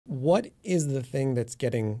what is the thing that's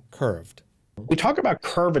getting curved? We talk about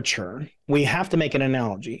curvature, we have to make an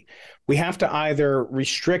analogy. We have to either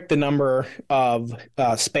restrict the number of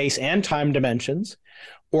space and time dimensions,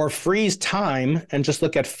 or freeze time and just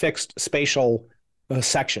look at fixed spatial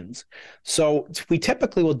sections. So we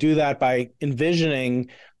typically will do that by envisioning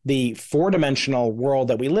the four-dimensional world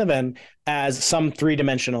that we live in as some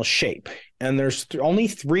three-dimensional shape. And there's only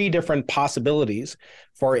three different possibilities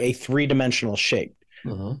for a three-dimensional shape.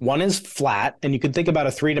 One is flat, and you can think about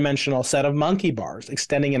a three-dimensional set of monkey bars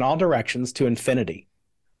extending in all directions to infinity.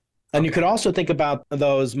 And you could also think about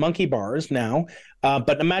those monkey bars now,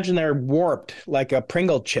 but imagine they're warped like a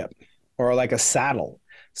Pringle chip or like a saddle.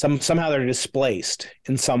 Somehow they're displaced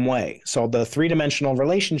in some way. So the three-dimensional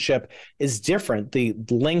relationship is different. The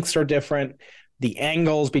lengths are different. The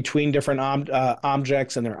angles between different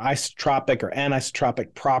objects and their isotropic or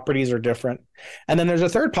anisotropic properties are different. And then there's a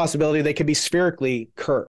third possibility: they could be spherically